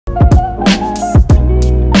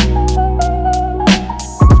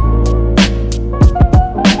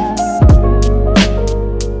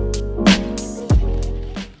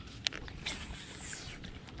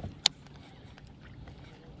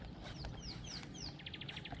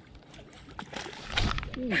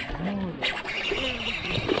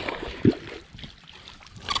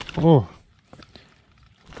Oh,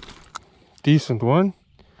 decent one.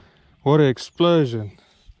 What an explosion.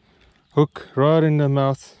 Hook right in the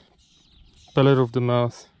mouth, palate of the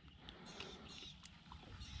mouth.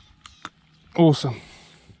 Awesome.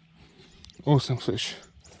 Awesome fish.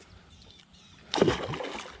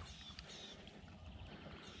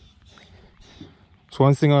 So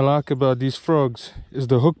one thing I like about these frogs is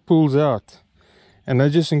the hook pulls out and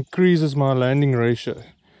that just increases my landing ratio.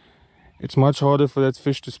 It's much harder for that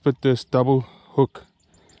fish to spit this double hook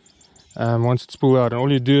once it's pulled out, and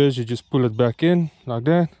all you do is you just pull it back in like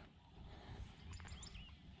that,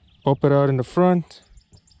 pop it out in the front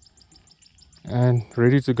and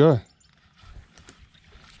ready to go.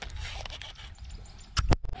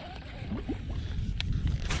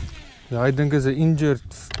 Ja, I think it's an injured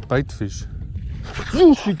bait fish.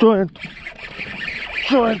 Oh, she giant!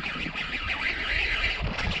 Giant!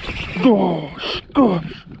 Gosh,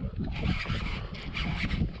 gosh!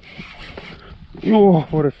 Oh,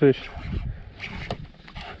 what a fish!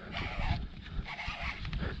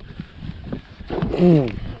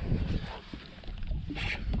 Mm.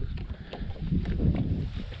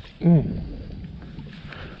 Mm.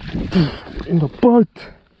 In the boat!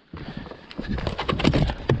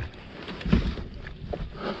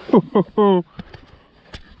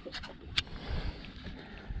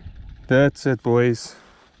 That's it, boys.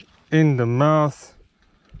 In the mouth.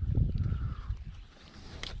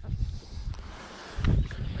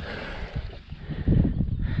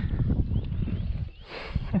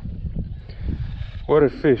 What a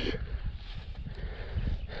fish.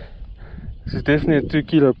 This is definitely a 2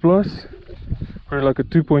 kilo plus, or like a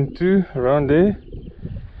 2.2 around there.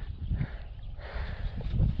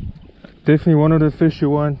 Definitely one of the fish you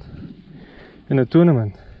want in a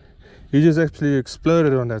tournament. He just actually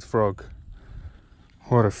exploded on that frog.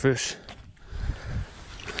 What a fish.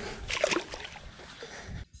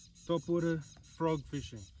 Topwater frog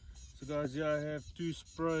fishing. So guys, here I have 2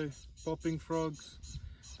 Spro popping frogs.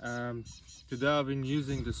 Today I've been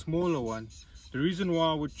using the smaller one. The reason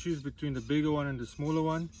why I would choose between the bigger one and the smaller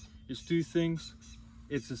one is 2 things.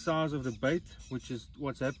 It's the size of the bait, which is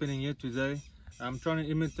what's happening here today. I'm trying to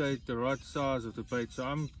imitate the right size of the bait, so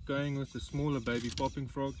I'm going with the smaller baby popping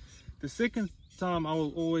frog. The second time I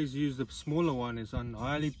will always use the smaller one is on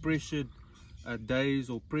highly pressured days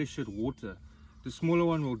or pressured water. The smaller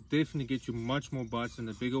one will definitely get you much more bites than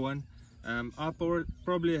the bigger one. I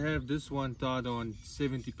probably have this one tied on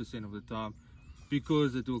 70% of the time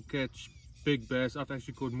because it will catch big bass. I've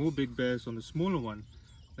actually caught more big bass on the smaller one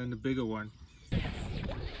than the bigger one.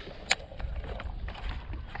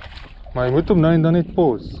 Maar je moet hem nou en dan net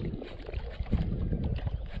pause.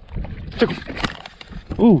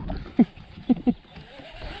 Oeh.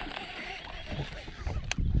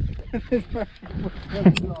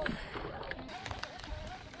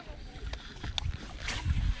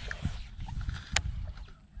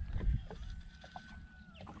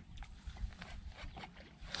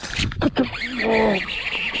 Oh,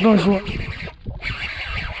 nice one.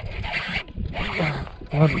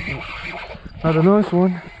 Another nice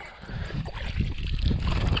one.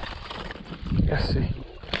 Yes, see.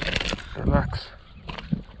 Relax.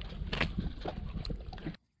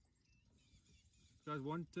 Guys,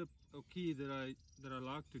 one tip or key that I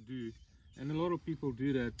like to do, and a lot of people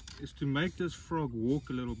do that, is to make this frog walk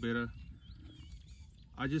a little better.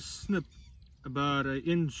 I just snip about 1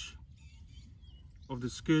 inch of the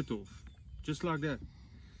skirt off, just like that.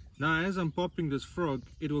 Now as I'm popping this frog,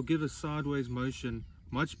 it will give a sideways motion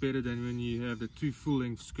much better than when you have the 2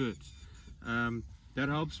 full-length skirts. That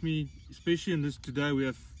helps me, especially in this today. We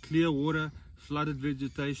have clear water, flooded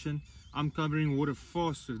vegetation. I'm covering water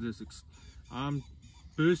fast with this. I'm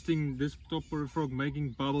bursting this topwater frog,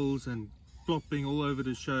 making bubbles and plopping all over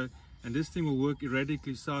the show, and this thing will work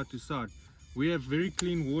erratically side to side. We have very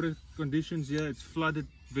clean water conditions here. It's flooded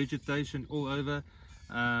vegetation all over,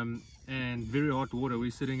 and very hot water.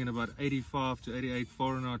 We're sitting in about 85 to 88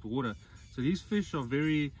 Fahrenheit water. So these fish are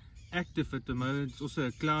very active at the moment. It's also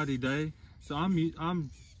a cloudy day. So I'm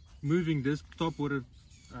moving this topwater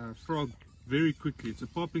frog very quickly. It's a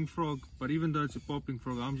popping frog, but even though it's a popping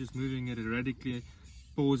frog, I'm just moving it erratically,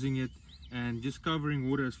 pausing it, and just covering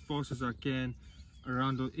water as fast as I can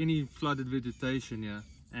around any flooded vegetation here,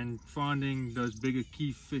 and finding those bigger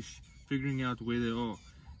key fish, figuring out where they are.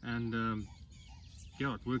 And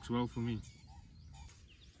yeah, it works well for me.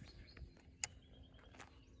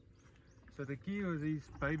 So the key with these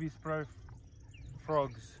baby Spro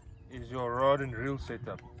frogs is your rod and reel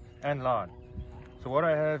setup and line. So what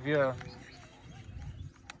I have here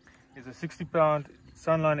is a 60-pound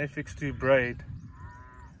Sunline FX2 braid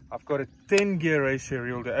I've got a 10 gear ratio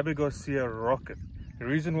reel, the Abu Garcia Rocket. The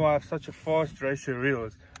reason why I have such a fast ratio reel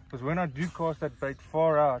is because when I do cast that bait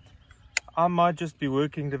far out, I might just be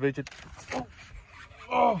working the vegetation.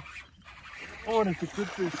 Oh, that's a good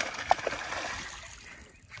fish.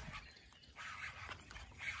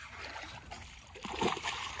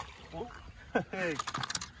 Oh, hey.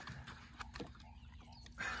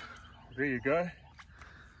 There you go.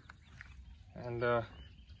 And that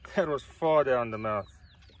was far down the mouth.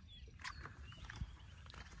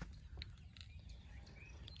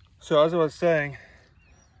 So as I was saying,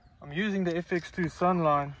 I'm using the FX2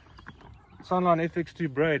 Sunline FX2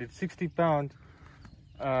 braid. It's 60 pound.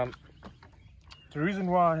 The reason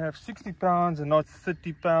why I have 60 pounds and not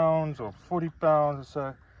 30 pounds or 40 pounds or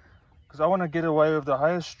so, because I want to get away with the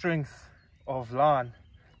highest strength of line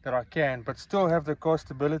that I can, but still have the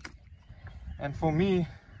castability. And for me,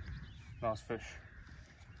 nice fish.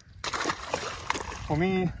 For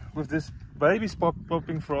me, with this baby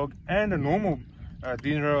popping frog and a normal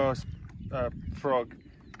Dinero frog,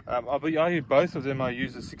 I use both of them. I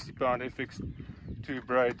use a 60 pound FX2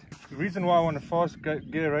 braid. The reason why I want a fast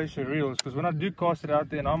gear ratio reel is because when I do cast it out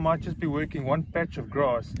there, and I might just be working one patch of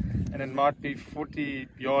grass and it might be 40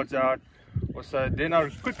 yards out or so, then I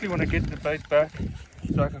quickly want to get the bait back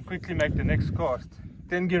so I can quickly make the next cast.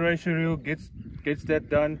 10 gear ratio reel gets that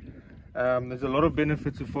done. There's a lot of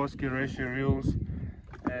benefits of fast gear ratio reels,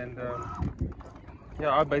 and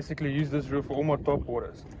yeah, I basically use this reel for all my top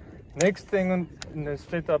waters. Next thing in the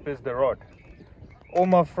setup is the rod. All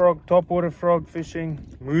my top water frog fishing,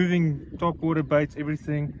 moving top water baits,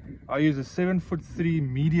 everything, I use a 7'3"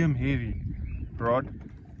 medium heavy rod.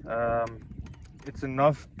 It's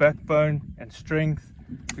enough backbone and strength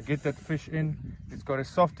to get that fish in. It's got a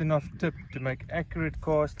soft enough tip to make accurate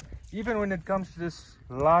cast, even when it comes to this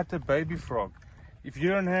lighter baby frog. If you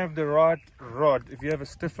don't have the right rod, if you have a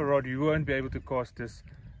stiffer rod, you won't be able to cast this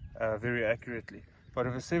very accurately. But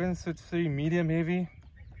with a 7'3" medium heavy,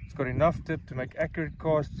 it's got enough tip to make accurate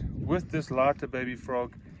casts with this lighter baby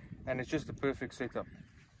frog, and it's just a perfect setup.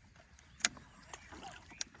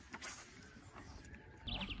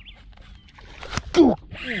 Oh,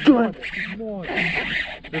 God.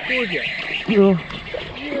 Record you.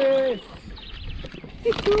 Yes.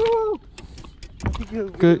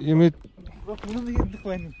 Good, you made.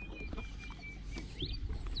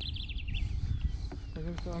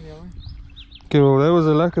 Okay, well, that was a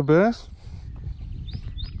lekker bass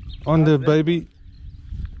on the baby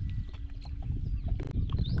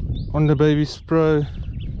Spro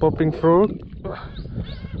popping frog.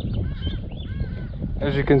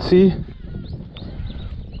 As you can see,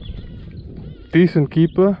 decent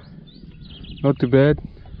keeper, not too bad.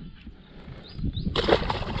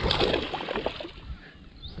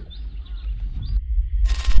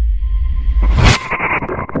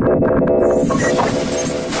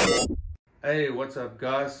 Hey, what's up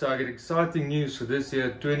guys? So I get exciting news for this year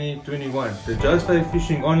 2021. The Just Fly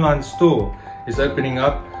Fishing online store is opening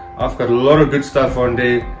up. I've got a lot of good stuff on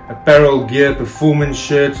there: apparel, gear, performance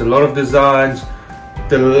shirts, a lot of designs,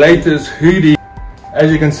 the latest hoodie.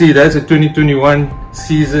 As you can see, that's a 2021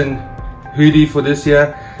 season hoodie for this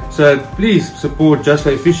year. So please support Just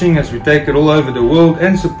Fly Fishing as we take it all over the world,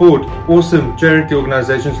 and support awesome charity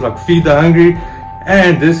organizations like Feed the Hungry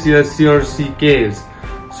and this year's CRC Cares.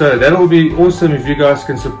 So that'll be awesome if you guys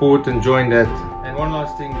can support and join that. And one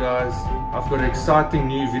last thing guys, I've got an exciting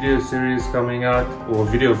new video series coming out, or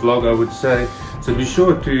video vlog I would say. So be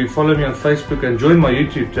sure to follow me on Facebook and join my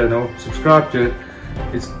YouTube channel, subscribe to it.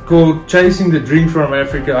 It's called Chasing the Dream from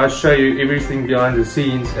Africa. I show you everything behind the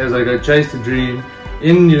scenes as I go chase the dream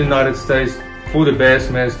in the United States for the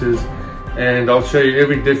Bassmasters, and I'll show you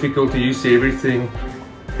every difficulty. You see everything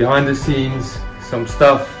behind the scenes, some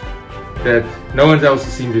stuff that no one else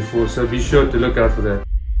has seen before, so be sure to look out for that.